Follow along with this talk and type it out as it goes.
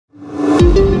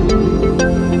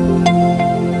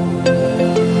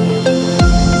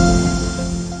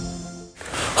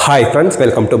Hi friends,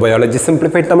 welcome to Biology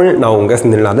Simplified Tamil. நான் உங்க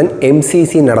Senthilnathan.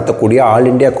 MCC நடத்தக்கூடிய ஆல்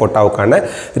இந்தியா கோட்டாவுக்கான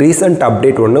ரீசன்ட்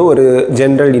அப்டேட் ஒரு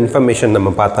ஜெனரல் இன்ஃபர்மேஷன் நம்ம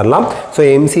பார்த்தறலாம். ஸோ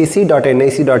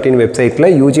mcc.nic.in வெப்சைட்டில்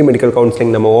யூஜி மெடிக்கல்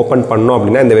கவுன்சிலிங் நம்ம ஓப்பன் பண்ணோம்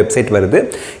அப்படின்னா இந்த வெப்சைட் வருது.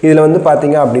 இதில்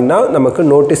பார்த்தீங்க அப்படின்னா நமக்கு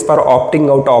notice for opting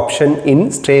out option in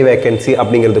stay vacancy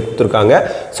அப்படிங்கிறது கொடுத்துருக்காங்க.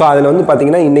 ஸோ அதில்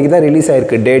பார்த்தீங்கன்னா இன்றைக்கி தான் ரிலீஸ்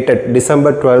ஆயிருக்கு. டேட்டட்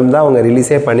December 12 தான் அவங்க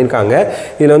ரிலீஸே பண்ணியிருக்காங்க.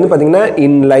 இதில் பார்த்தீங்கன்னா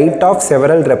in light of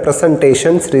several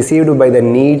representations received by the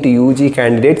NEET UG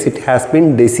candidates, it has been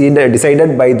decided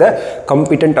by the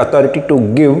competent authority to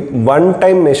give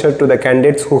one-time measure to the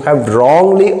candidates who have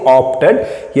wrongly opted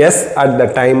yes at the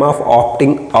time of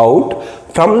opting out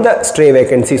from the stray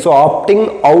vacancy. So opting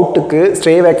out க்கு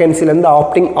stray vacancy ல இருந்து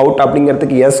opting out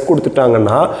அப்படிங்கிறதுக்கு yes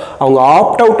கொடுத்துட்டாங்கன்னா அவங்க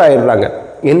opt out ஆயிடுறாங்க.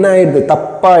 என்ன ஆயிடுது,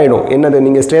 தப்பாயிடும். என்னது,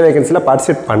 நீங்கள் ஸ்டே வேகன்சியில்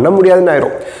பார்ட்டிசிபேட் பண்ண முடியாதுன்னு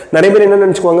ஆயிடும். நிறைய பேர் என்ன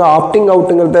நினச்சிக்குவாங்க, ஆப்டிங்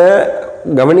அவுட்டுங்கிறத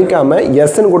கவனிக்காமல்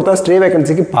எஸ்ன்னு கொடுத்தா ஸ்டே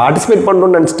வேகன்சிக்கு பார்ட்டிசிபேட்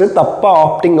பண்ணுறோன்னு நினச்சிட்டு தப்பாக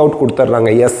ஆப்டிங் அவுட்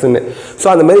கொடுத்துட்றாங்க எஸ்ன்னு. ஸோ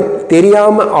அந்த மாதிரி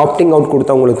தெரியாமல் opting out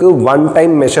கொடுத்தவங்களுக்கு one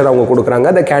time measure அவங்க கொடுக்குறாங்க.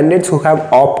 The candidates who have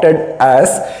opted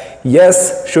as yes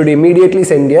should immediately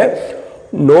send a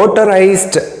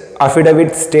notarized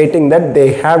affidavit stating that they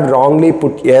have wrongly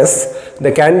put yes.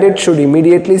 The candidate should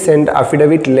immediately send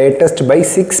affidavit latest by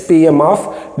 6 p.m. of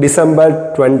December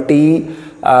 20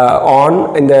 on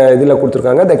in the idhila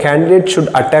kuduthirukanga. The candidate should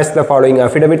attach the following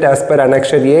affidavit as per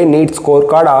annexure A, NEET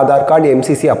scorecard, Aadhaar card,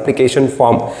 MCC application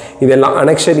form. இதெல்லா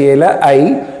annexure A ல I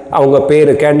அவங்க பேர்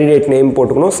candidate name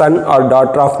போட்டுக்கணும், Sun R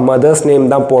daughter of mothers name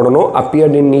தான் போடணும்,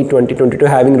 appeared in NEET 2022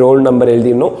 having roll number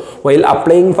எழுதிடணும். while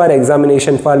applying for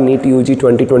examination for NEET UG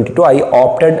 2022 I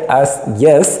opted as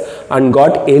yes and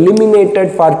got eliminated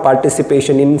for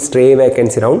participation in stray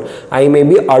vacancy round. I may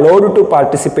be allowed to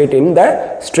participate in the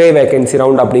stray vacancy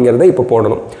round அப்படிங்கிறத இப்போ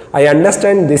போடணும். I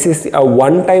understand this is a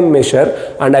one time measure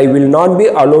and I will not be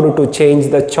allowed to change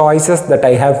the choices that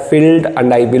I have filled and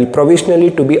I will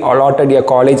provisionally to be allotted a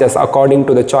college as according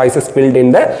to the choices filled in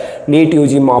the NEET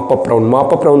UG mop-up round.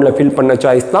 mop-up roundல fill பண்ண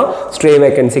choice தான் stray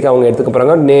vacancyக்கு அவங்க எடுத்துக்க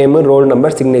போகிறாங்க. Name, roll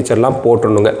number, சிக்னேச்சர்லாம்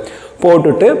போட்டுருணுங்க.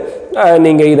 போட்டுட்டு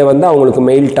நீங்கள் இதை அவங்களுக்கு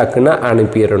mail டக்குன்னு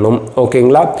அனுப்பிடணும்.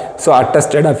 ஓகேங்களா? ஸோ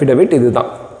அட்டஸ்டட் அஃபிடவிட் இது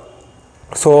தான்.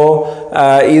 ஸோ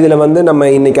இதில் நம்ம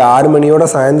இன்றைக்கி 6 மணியோட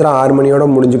சாயந்தரம் 6 மணியோட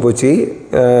முடிஞ்சு போச்சு.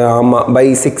 ஆமாம், பை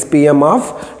 6 p.m. ஆஃப்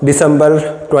December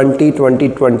 20,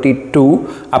 2022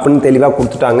 அப்படின்னு தெளிவாக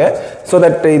கொடுத்துட்டாங்க. ஸோ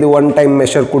தட் இது ஒன் டைம்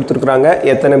மெஷர் கொடுத்துருக்குறாங்க.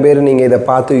 எத்தனை பேர் நீங்கள் இதை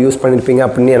பார்த்து யூஸ் பண்ணியிருப்பீங்க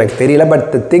அப்படின்னு எனக்கு தெரியல. பட்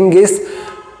த திங் இஸ்,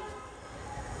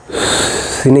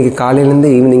 இன்றைக்கி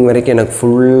காலையிலேருந்து ஈவினிங் வரைக்கும் எனக்கு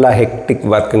ஃபுல்லாக ஹெக்டிக்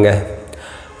ஒர்க்குங்க.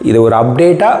 இது ஒரு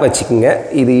அப்டேட்டாக வச்சுக்கோங்க.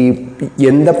 இது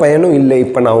எந்த பயனும் இல்லை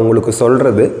இப்போ நான் உங்களுக்கு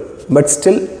சொல்கிறது. பட்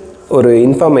ஸ்டில் ஒரு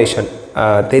இன்ஃபர்மேஷன்.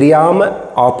 தெரியாமல்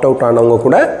ஆப்ட் அவுட் ஆனவங்க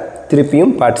கூட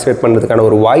திருப்பியும் பார்ட்டிசிபேட் பண்ணுறதுக்கான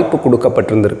ஒரு வாய்ப்பு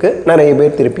கொடுக்கப்பட்டிருந்திருக்கு. நிறைய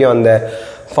பேர் திருப்பியும் அந்த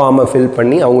ஃபார்மை ஃபில்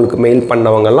பண்ணி அவங்களுக்கு மெயில்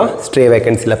பண்ணவங்கெல்லாம் ஸ்டே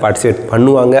வேகன்சியில் பார்ட்டிசிபேட்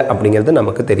பண்ணுவாங்க அப்படிங்கிறது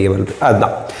நமக்கு தெரிய வருது.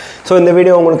 அதுதான். ஸோ இந்த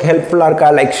வீடியோ உங்களுக்கு ஹெல்ப்ஃபுல்லாக இருக்கா?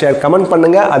 லைக், ஷேர், கமெண்ட்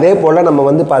பண்ணுங்கள். அதே போல்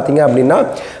நம்ம பார்த்திங்க அப்படின்னா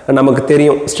நமக்கு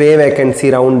தெரியும் stay vacancy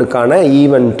ரவுண்டுக்கான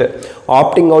event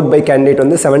opting out by candidate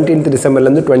 17th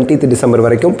டிசம்பர்லேருந்து 20th December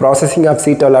வரைக்கும். ப்ராசஸிங் ஆஃப்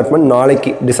சீட் அலாட்மெண்ட்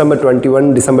நாளைக்கு December 21,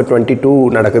 December 22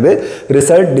 நடக்குது.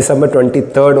 ரிசல்ட் December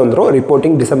 23 வந்துடும்.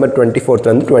 ரிப்போர்ட்டிங் December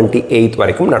 24 28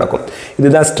 வரைக்கும் நடக்கும்.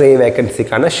 இதுதான் ஸ்டே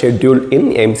வேகன்சிக்கான ஷெட்யூல் இன்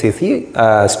MCC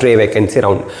stay vacancy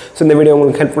round. So இந்த வீடியோ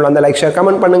உங்களுக்கு ஹெல்ப்ஃபுல்லாக இருந்தால் லைக், ஷேர்,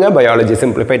 கமெண்ட் பண்ணுங்கள். பயாலஜி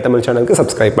சிம்பிளிஃபைட் தமிழ் சேனலுக்கு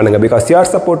சப்ஸ்கிரைப் பண்ணுங்கள். Because your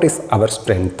support is our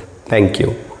strength. Thank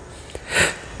you.